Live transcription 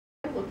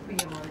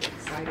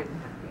didn't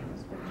have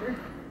Daniel's picture.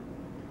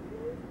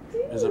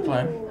 Is it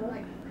playing?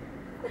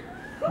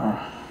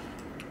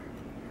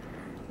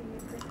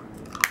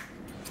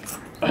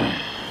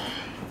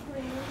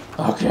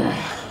 Okay.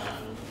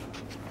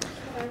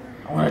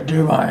 I want to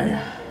do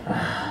my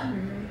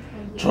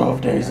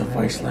 12 Days of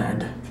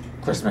Wasteland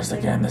Christmas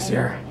again this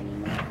year.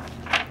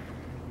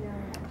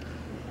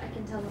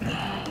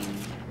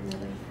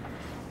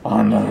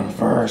 On the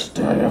first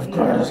day of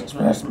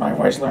Christmas, my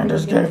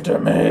Wastelanders gave to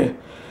me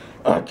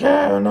a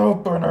can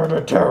opener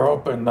to tear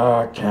open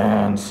the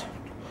cans.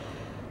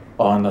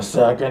 On the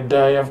second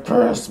day of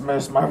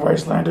Christmas, my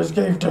Wastelanders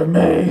gave to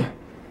me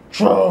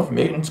 12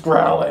 mutants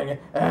growling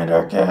and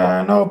a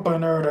can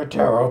opener to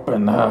tear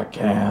open the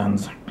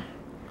cans.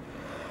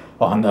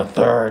 On the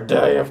third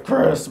day of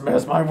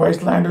Christmas, my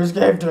Wastelanders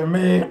gave to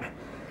me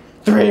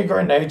 3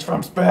 grenades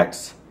from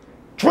Biggz,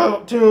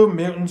 2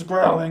 mutants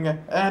growling,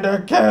 and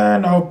a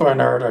can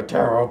opener to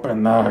tear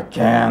open the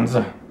cans.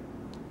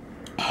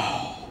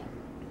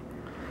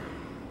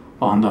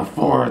 On the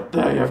fourth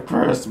day of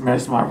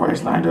Christmas, my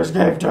Wastelanders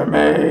gave to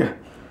me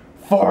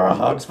 4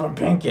 hugs from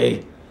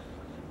Pinky,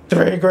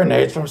 3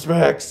 grenades from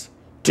Biggz,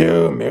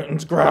 2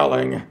 mutants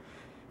growling,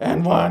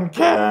 and 1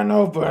 can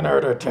opener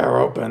to tear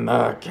open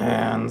the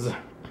cans.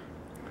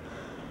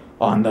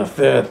 On the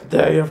 5th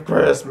day of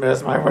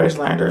Christmas, my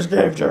Wastelanders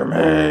gave to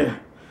me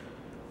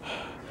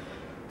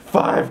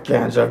 5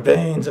 cans of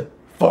beans,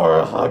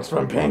 4 hugs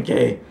from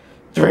Pinky,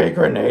 3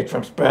 grenades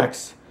from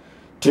Biggz,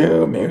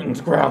 2 mutants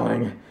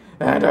growling,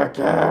 and a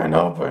can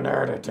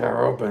opener to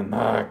tear open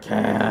the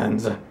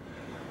cans.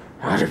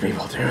 How do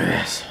people do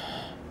this?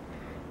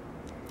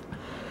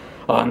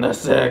 On the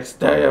 6th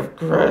day of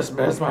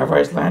Christmas, my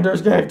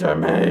Wastelanders gave to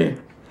me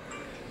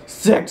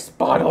 6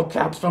 bottle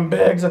caps from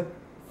Biggz,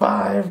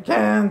 5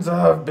 cans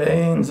of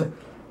beans,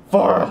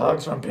 4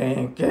 hugs from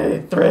Pinky,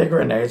 3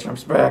 grenades from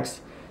Biggz,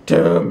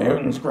 2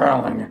 mutants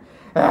growling,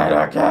 and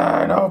a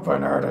can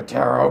opener to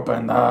tear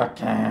open the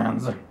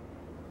cans.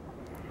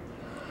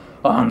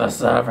 On the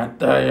 7th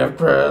day of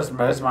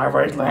Christmas, my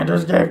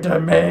Wastelanders gave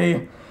to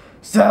me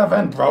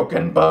 7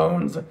 broken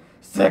bones,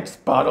 6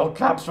 bottle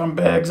caps from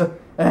Biggz,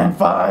 and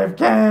 5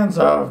 cans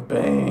of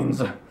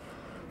beans,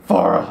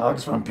 4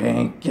 hugs from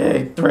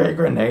Pinky, 3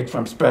 grenades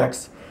from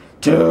Biggz,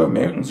 2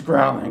 mutants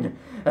growling,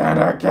 and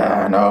a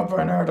can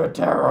opener to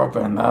tear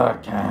open the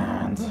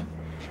cans.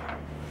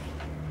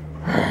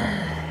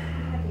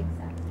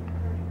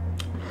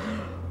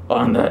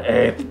 On the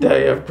 8th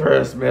day of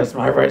Christmas,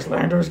 my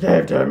Wastelanders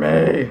gave to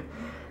me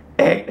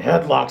 8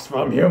 headlocks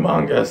from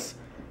Humungus,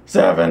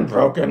 7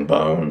 broken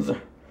bones,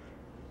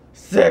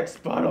 6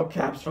 bottle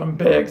caps from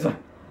Biggz,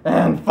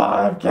 and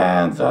 5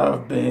 cans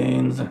of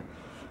beans,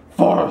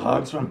 4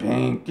 hugs from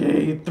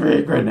Pinky,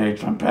 3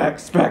 grenades from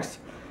Biggz,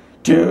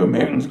 2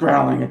 mutants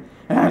growling,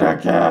 and a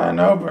can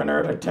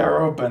opener to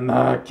tear open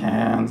the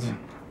cans.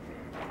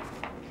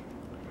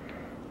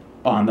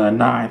 On the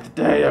 9th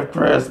day of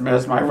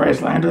Christmas, my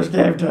Wastelanders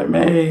gave to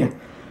me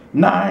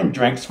 9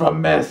 drinks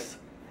from Miss,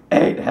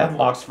 8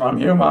 headlocks from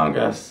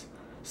Humungus,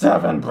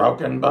 7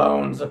 broken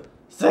bones,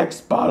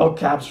 6 bottle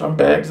caps from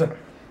Biggz,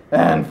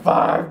 and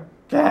 5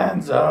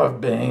 cans of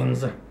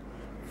beans,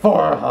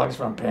 4 hugs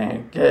from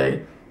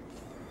Pinky,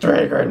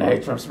 3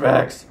 grenades from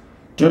Biggz,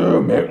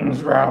 2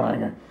 mutants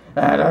growling,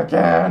 and a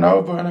can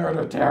opener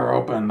to tear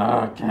open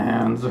the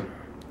cans.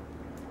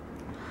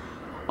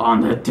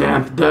 On the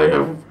 10th day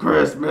of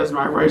Christmas,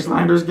 my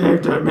Wastelanders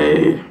gave to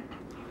me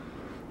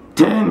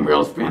 10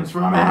 wheel spins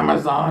from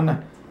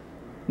Amazon,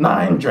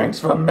 9 drinks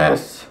from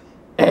Miss,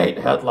 8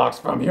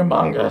 headlocks from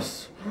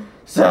Humungus,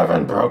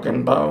 7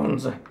 broken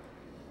bones,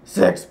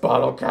 6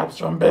 bottle caps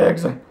from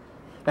Biggz,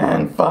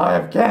 and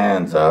 5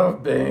 cans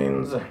of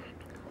beans,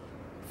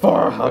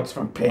 4 hugs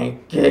from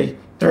Pinky,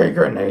 3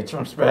 grenades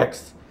from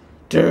Biggz,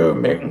 2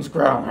 mutants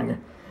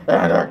growling,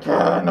 and a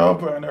can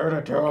opener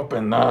to tear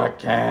open the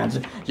cans.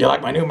 You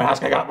like my new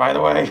mask I got, by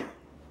the way?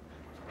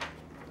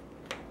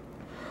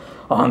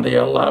 On the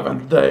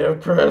 11th day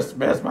of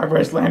Christmas, my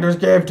Wastelanders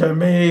gave to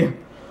me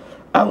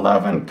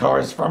 11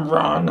 cars from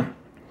Ron,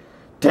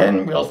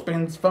 10 wheel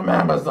spins from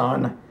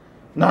Amazon,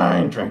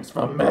 9 drinks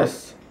from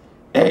Miss,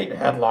 8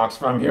 headlocks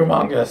from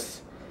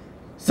Humungus,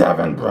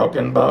 7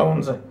 broken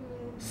bones,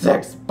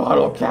 6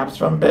 bottle caps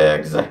from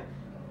Biggz,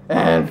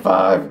 and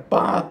 5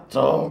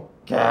 bottle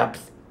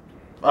caps.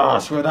 Oh,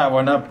 screw that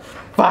one up.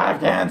 5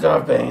 cans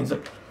of beans,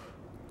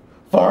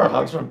 4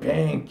 hugs from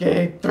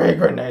Pinky, 3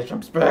 grenades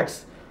from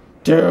Biggz,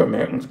 2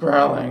 mutants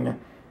growling,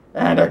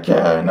 and a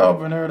can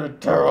opener to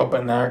tear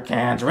open their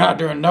cans. We're not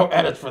doing no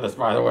edits for this,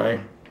 by the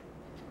way.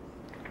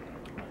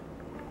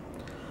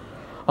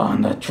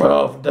 On the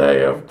 12th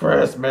day of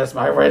Christmas,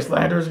 my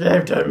Wastelanders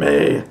gave to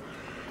me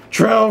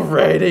 12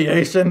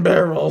 radiation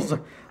barrels,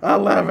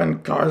 11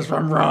 cars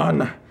from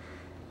Ron,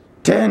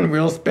 10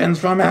 wheel spins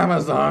from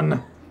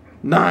Amazon,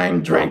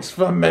 9 drinks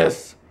from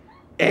Miss,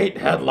 8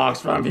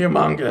 headlocks from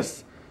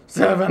Humungus,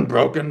 7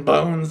 broken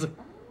bones,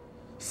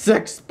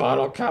 6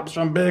 bottle caps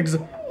from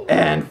Biggz,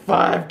 and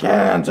 5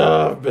 cans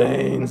of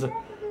beans,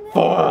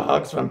 4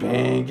 hugs from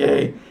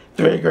Pinky,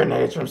 3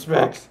 grenades from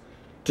Biggz,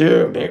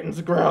 2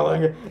 mutants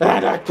growling,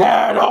 and a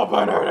can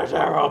opener to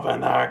tear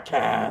open their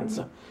cans.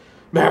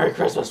 Merry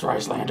Christmas,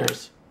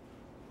 Wastelanders.